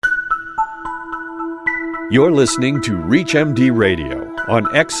You're listening to ReachMD Radio on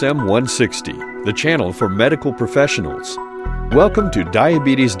XM 160, the channel for medical professionals. Welcome to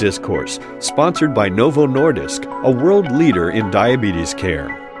Diabetes Discourse, sponsored by Novo Nordisk, a world leader in diabetes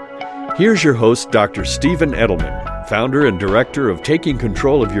care. Here's your host, Dr. Stephen Edelman, founder and director of Taking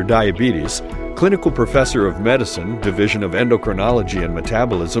Control of Your Diabetes, clinical professor of medicine, Division of Endocrinology and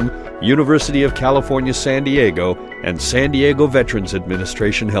Metabolism, University of California, San Diego, and San Diego Veterans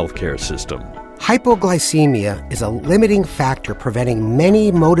Administration Healthcare System. Hypoglycemia is a limiting factor preventing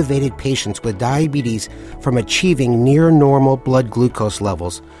many motivated patients with diabetes from achieving near normal blood glucose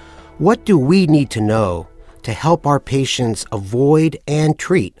levels. What do we need to know to help our patients avoid and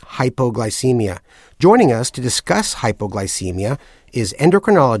treat hypoglycemia? Joining us to discuss hypoglycemia is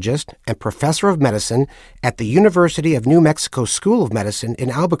endocrinologist and professor of medicine at the University of New Mexico School of Medicine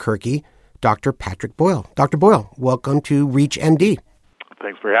in Albuquerque, Dr. Patrick Boyle. Dr. Boyle, welcome to ReachMD.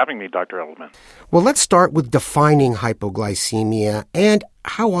 Thanks for having me, Dr. Edelman. Well, let's start with defining hypoglycemia and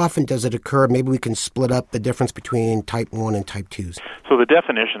how often does it occur? Maybe we can split up the difference between type 1 and type 2s. So the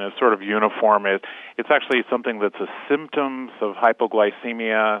definition is sort of uniform. It's actually something that's a symptom of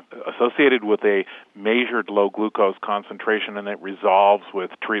hypoglycemia associated with a measured low glucose concentration, and it resolves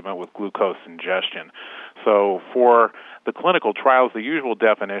with treatment with glucose ingestion. So for the clinical trials, the usual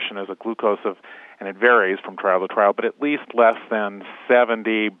definition is a glucose of, and it varies from trial to trial, but at least less than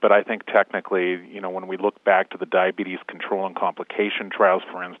 70. But I think technically, when we look back to the diabetes control and complication trials,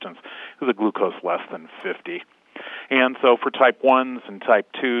 for instance, it was a glucose less than 50. And so for type 1s and type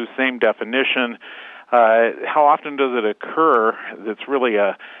 2s, same definition. How often does it occur? That's really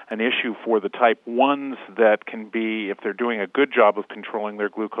an issue for the type 1s that can be, if they're doing a good job of controlling their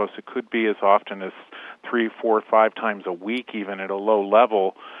glucose, it could be as often as 3, 4, 5 times a week, even at a low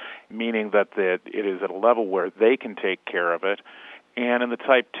level, meaning that it is at a level where they can take care of it. And in the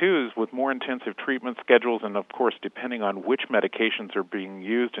type 2s, with more intensive treatment schedules, and of course, depending on which medications are being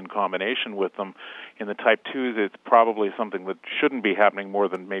used in combination with them, in the type 2s, it's probably something that shouldn't be happening more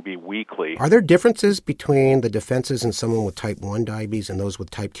than maybe weekly. Are there differences between the defenses in someone with type 1 diabetes and those with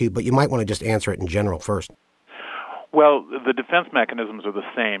type 2? But you might want to just answer it in general first. Well, the defense mechanisms are the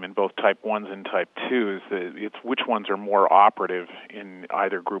same in both type 1s and type 2s. It's which ones are more operative in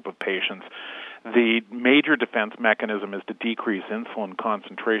either group of patients. The major defense mechanism is to decrease insulin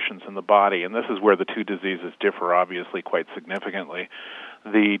concentrations in the body, and this is where the two diseases differ, obviously, quite significantly.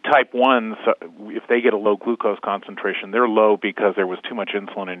 The type 1s, if they get a low glucose concentration, they're low because there was too much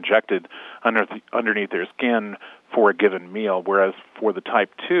insulin injected underneath their skin for a given meal, whereas for the type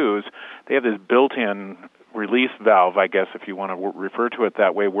 2s, they have this built-in release valve, I guess, if you want to refer to it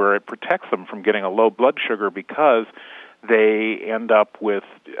that way, where it protects them from getting a low blood sugar because they end up with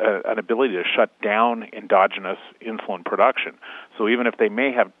an ability to shut down endogenous insulin production. So even if they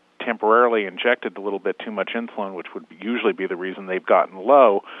may have temporarily injected a little bit too much insulin, which would usually be the reason they've gotten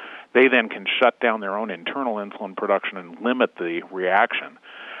low, they then can shut down their own internal insulin production and limit the reaction.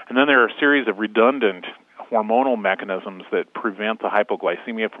 And then there are a series of redundant hormonal mechanisms that prevent the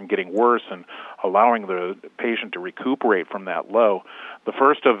hypoglycemia from getting worse and allowing the patient to recuperate from that low. The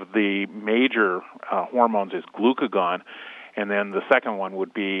first of the major hormones is glucagon, and then the second one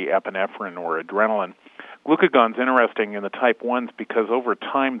would be epinephrine or adrenaline. Glucagon's interesting in the type 1s because over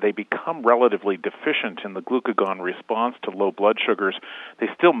time they become relatively deficient in the glucagon response to low blood sugars. They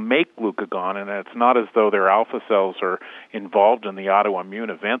still make glucagon, and it's not as though their alpha cells are involved in the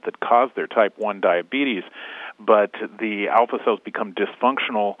autoimmune event that caused their type 1 diabetes, but the alpha cells become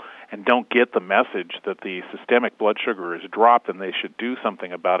dysfunctional and don't get the message that the systemic blood sugar is dropped and they should do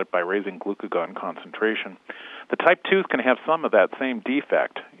something about it by raising glucagon concentration. The type 2s can have some of that same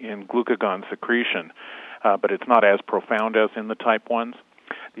defect in glucagon secretion, but it's not as profound as in the type 1s.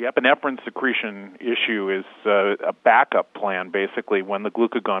 The epinephrine secretion issue is a backup plan, basically, when the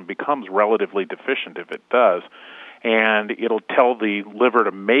glucagon becomes relatively deficient, if it does, and it'll tell the liver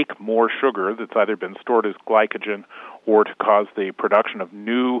to make more sugar that's either been stored as glycogen or to cause the production of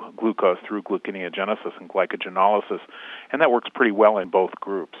new glucose through gluconeogenesis and glycogenolysis, and that works pretty well in both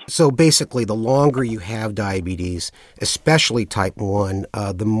groups. So basically, the longer you have diabetes, especially type 1,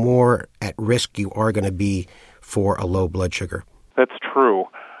 the more at risk you are going to be for a low blood sugar. That's true.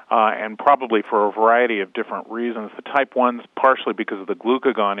 And probably for a variety of different reasons. The type 1s partially because of the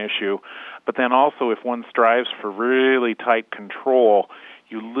glucagon issue, but then also if one strives for really tight control,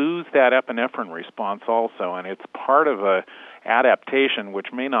 you lose that epinephrine response also, and it's part of a adaptation which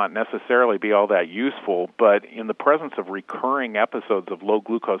may not necessarily be all that useful, but in the presence of recurring episodes of low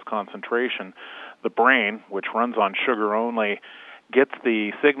glucose concentration, the brain, which runs on sugar only, gets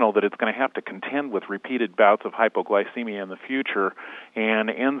the signal that it's going to have to contend with repeated bouts of hypoglycemia in the future and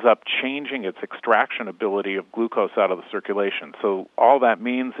ends up changing its extraction ability of glucose out of the circulation. So all that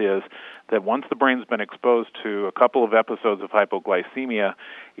means is that once the brain's been exposed to a couple of episodes of hypoglycemia,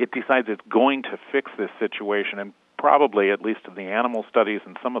 it decides it's going to fix this situation, and probably, at least in the animal studies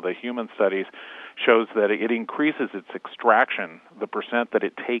and some of the human studies, shows that it increases its extraction, the percent that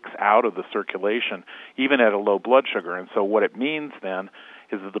it takes out of the circulation, even at a low blood sugar. And so what it means then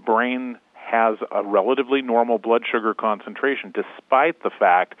is that the brain has a relatively normal blood sugar concentration, despite the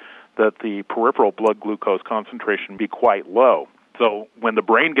fact that the peripheral blood glucose concentration be quite low. So when the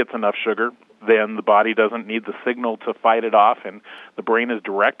brain gets enough sugar, then the body doesn't need the signal to fight it off, and the brain is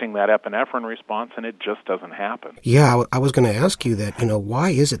directing that epinephrine response, and it just doesn't happen. Yeah, I was going to ask you that,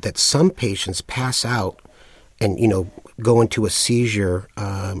 why is it that some patients pass out and, go into a seizure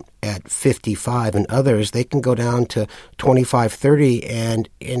at 55, and others, they can go down to 25, 30 and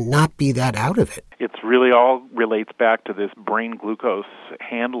not be that out of it? It's really all relates back to this brain glucose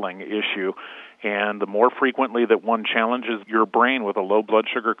handling issue. And the more frequently that one challenges your brain with a low blood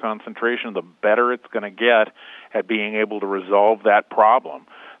sugar concentration, the better it's going to get at being able to resolve that problem.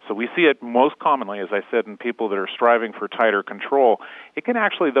 So we see it most commonly, as I said, in people that are striving for tighter control. It can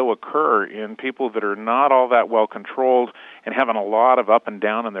actually, though, occur in people that are not all that well controlled and having a lot of up and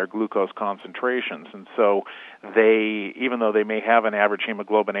down in their glucose concentrations. And so they, even though they may have an average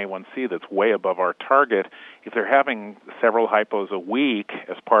hemoglobin A1C that's way above our target, if they're having several hypos a week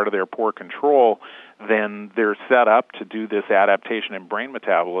as part of their poor control, then they're set up to do this adaptation in brain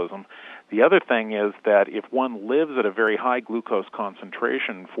metabolism. The other thing is that if one lives at a very high glucose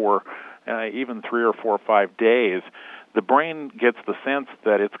concentration for even 3 or 4 or 5 days, the brain gets the sense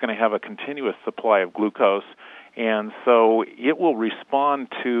that it's going to have a continuous supply of glucose, and so it will respond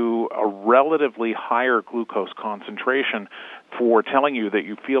to a relatively higher glucose concentration for telling you that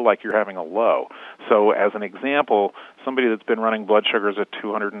you feel like you're having a low. So as an example, somebody that's been running blood sugars at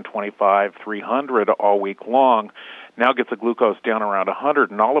 225, 300 all week long now gets a glucose down around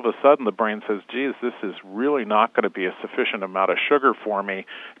 100, and all of a sudden the brain says, geez, this is really not going to be a sufficient amount of sugar for me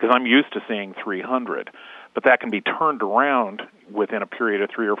because I'm used to seeing 300. But that can be turned around within a period of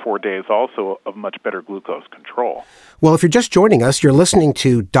 3 or 4 days also of much better glucose control. Well, if you're just joining us, you're listening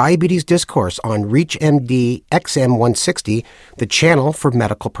to Diabetes Discourse on ReachMD XM160, the channel for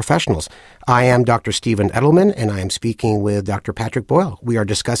medical professionals. I am Dr. Stephen Edelman, and I am speaking with Dr. Patrick Boyle. We are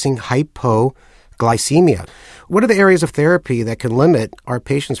discussing hypoglycemia. What are the areas of therapy that can limit our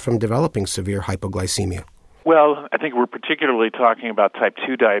patients from developing severe hypoglycemia? Well, I think we're particularly talking about type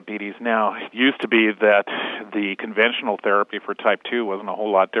 2 diabetes now. It used to be that the conventional therapy for type 2 wasn't a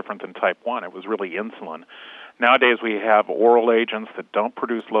whole lot different than type 1. It was really insulin. Nowadays we have oral agents that don't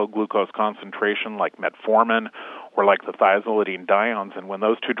produce low glucose concentration like metformin or like the thiazolidinediones, and when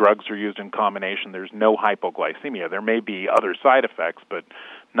those two drugs are used in combination, there's no hypoglycemia. There may be other side effects, but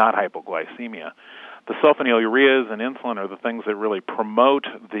not hypoglycemia. The sulfonylureas and insulin are the things that really promote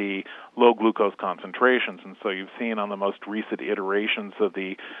the low glucose concentrations, and so you've seen on the most recent iterations of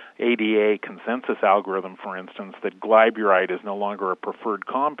the ADA consensus algorithm, for instance, that glyburide is no longer a preferred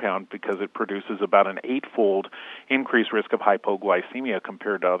compound because it produces about an 8-fold increased risk of hypoglycemia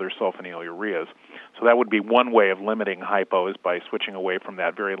compared to other sulfonylureas. So that would be one way of limiting hypo, is by switching away from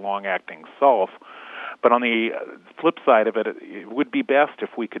that very long-acting sulf. But on the flip side of it, it would be best if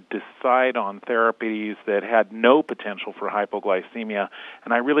we could decide on therapies that had no potential for hypoglycemia,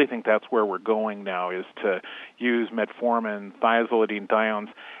 and I really think that's where we're going now, is to use metformin, thiazolidinediones,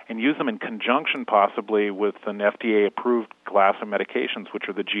 and use them in conjunction possibly with an FDA-approved class of medications, which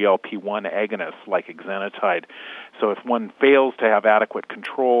are the GLP-1 agonists like exenatide. So if one fails to have adequate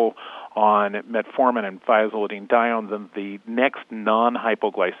control on metformin and thiazolidinedione, then the next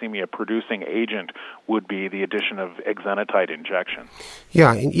non-hypoglycemia-producing agent would be the addition of exenatide injection.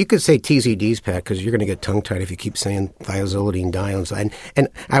 Yeah, and you could say TZDs, Pat, because you're going to get tongue-tied if you keep saying thiazolidinediones. And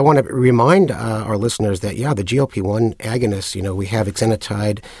I want to remind our listeners that, the GLP-1 agonists, we have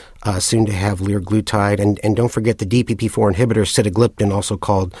exenatide, soon to have liraglutide, and don't forget the DPP-4 inhibitor, sitagliptin, also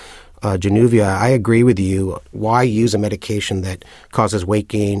called Januvia. I agree with you. Why use a medication that causes weight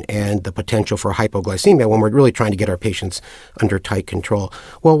gain and the potential for hypoglycemia when we're really trying to get our patients under tight control?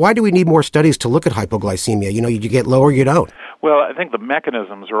 Well, why do we need more studies to look at hypoglycemia? You get low or you don't. Well, I think the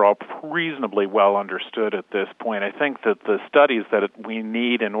mechanisms are all reasonably well understood at this point. I think that the studies that we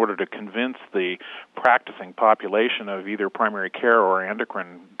need in order to convince the practicing population of either primary care or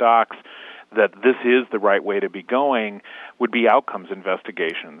endocrine docs that this is the right way to be going would be outcomes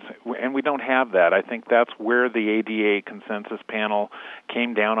investigations. And we don't have that. I think that's where the ADA consensus panel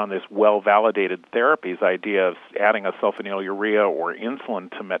came down on this well-validated therapies idea of adding a sulfonylurea or insulin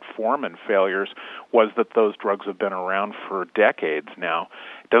to metformin failures, was that those drugs have been around for decades now.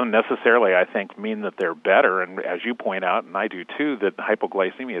 It doesn't necessarily, I think, mean that they're better. And as you point out, and I do too, that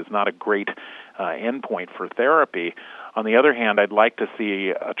hypoglycemia is not a great endpoint for therapy. On the other hand, I'd like to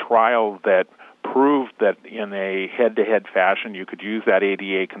see a trial that proved that in a head-to-head fashion you could use that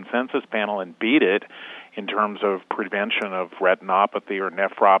ADA consensus panel and beat it in terms of prevention of retinopathy or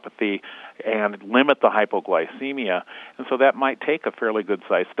nephropathy and limit the hypoglycemia. And so that might take a fairly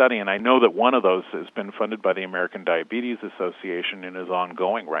good-sized study, and I know that one of those has been funded by the American Diabetes Association and is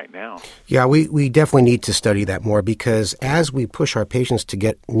ongoing right now. Yeah, we definitely need to study that more, because as we push our patients to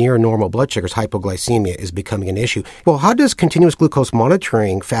get near normal blood sugars, hypoglycemia is becoming an issue. Well, how does continuous glucose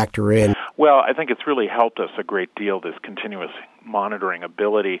monitoring factor in? Well, I think it's really helped us a great deal, this continuous monitoring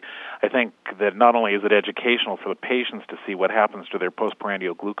ability. I think that not only is it educational for the patients to see what happens to their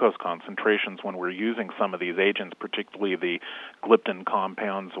postprandial glucose concentrations when we're using some of these agents, particularly the gliptin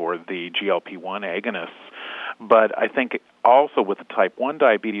compounds or the GLP-1 agonists, but I think also with the type 1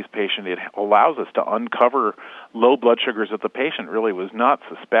 diabetes patient, it allows us to uncover low blood sugars that the patient really was not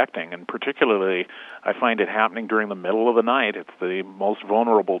suspecting, and particularly I find it happening during the middle of the night. It's the most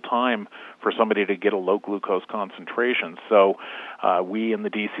vulnerable time for somebody to get a low glucose concentration. So we in the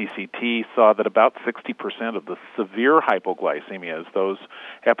DCCT saw that about 60% of the severe hypoglycemias, those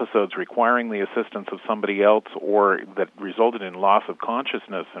episodes requiring the assistance of somebody else or that resulted in loss of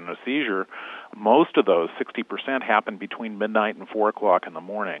consciousness and a seizure, most of those, 60%, happened between midnight and 4 o'clock in the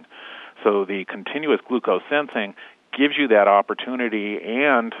morning. So the continuous glucose sensing gives you that opportunity,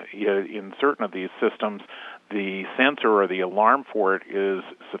 and in certain of these systems, the sensor or the alarm for it is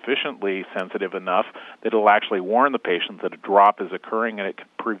sufficiently sensitive enough that it'll actually warn the patient that a drop is occurring, and it can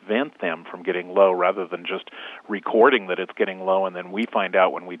prevent them from getting low rather than just recording that it's getting low, and then we find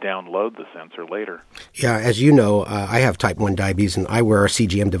out when we download the sensor later. Yeah, as you know, I have type 1 diabetes, and I wear a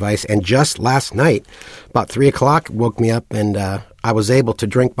CGM device, and just last night, about 3 o'clock, woke me up, and I was able to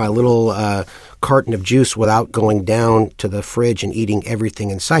drink my little carton of juice without going down to the fridge and eating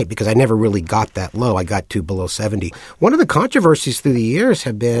everything in sight, because I never really got that low. I got to below 70. One of the controversies through the years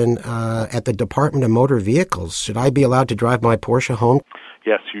have been at the Department of Motor Vehicles. Should I be allowed to drive my Porsche home?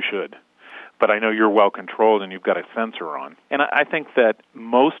 Yes, you should. But I know you're well controlled and you've got a sensor on. And I think that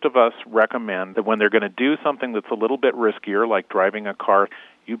most of us recommend that when they're going to do something that's a little bit riskier, like driving a car,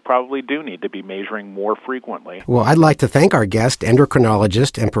 you probably do need to be measuring more frequently. Well, I'd like to thank our guest,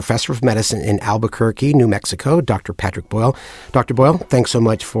 endocrinologist and professor of medicine in Albuquerque, New Mexico, Dr. Patrick Boyle. Dr. Boyle, thanks so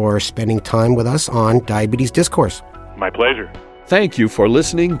much for spending time with us on Diabetes Discourse. My pleasure. Thank you for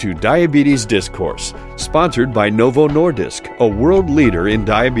listening to Diabetes Discourse, sponsored by Novo Nordisk, a world leader in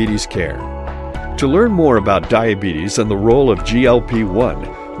diabetes care. To learn more about diabetes and the role of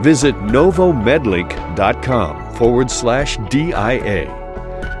GLP-1, visit novomedlink.com/DIA.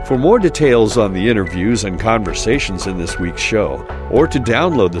 For more details on the interviews and conversations in this week's show, or to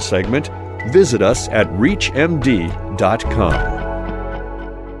download the segment, visit us at reachmd.com.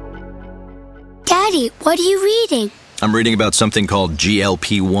 Daddy, what are you reading? I'm reading about something called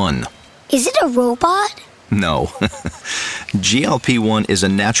GLP-1. Is it a robot? No. GLP-1 is a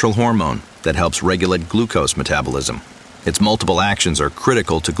natural hormone that helps regulate glucose metabolism. Its multiple actions are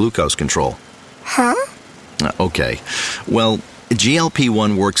critical to glucose control. Huh? Okay. Well,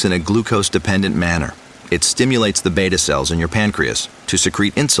 GLP-1 works in a glucose-dependent manner. It stimulates the beta cells in your pancreas to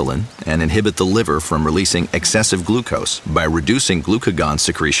secrete insulin and inhibit the liver from releasing excessive glucose by reducing glucagon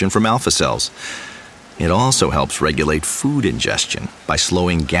secretion from alpha cells. It also helps regulate food ingestion by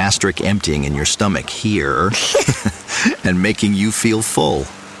slowing gastric emptying in your stomach here and making you feel full.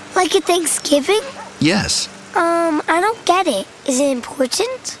 Like at Thanksgiving? Yes. I don't get it. Is it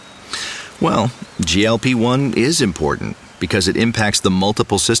important? Well, GLP-1 is important because it impacts the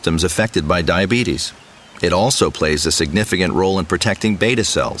multiple systems affected by diabetes. It also plays a significant role in protecting beta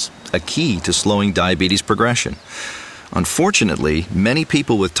cells, a key to slowing diabetes progression. Unfortunately, many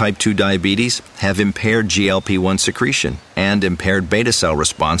people with type 2 diabetes have impaired GLP-1 secretion and impaired beta cell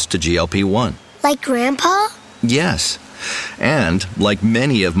response to GLP-1. Like Grandpa? Yes, and like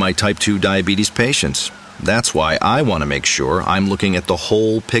many of my type 2 diabetes patients. That's why I want to make sure I'm looking at the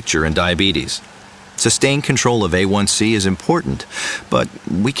whole picture in diabetes. Sustained control of A1C is important, but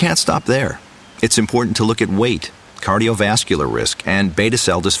we can't stop there. It's important to look at weight, cardiovascular risk, and beta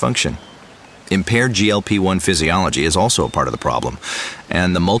cell dysfunction. Impaired GLP-1 physiology is also a part of the problem,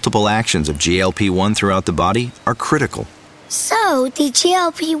 and the multiple actions of GLP-1 throughout the body are critical. So, the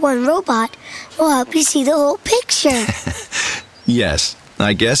GLP-1 robot will help you see the whole picture. Yes,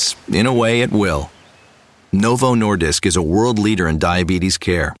 I guess, in a way, it will. Novo Nordisk is a world leader in diabetes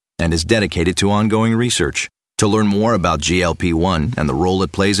care and is dedicated to ongoing research. To learn more about GLP-1 and the role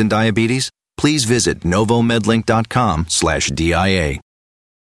it plays in diabetes, please visit novomedlink.com/DIA.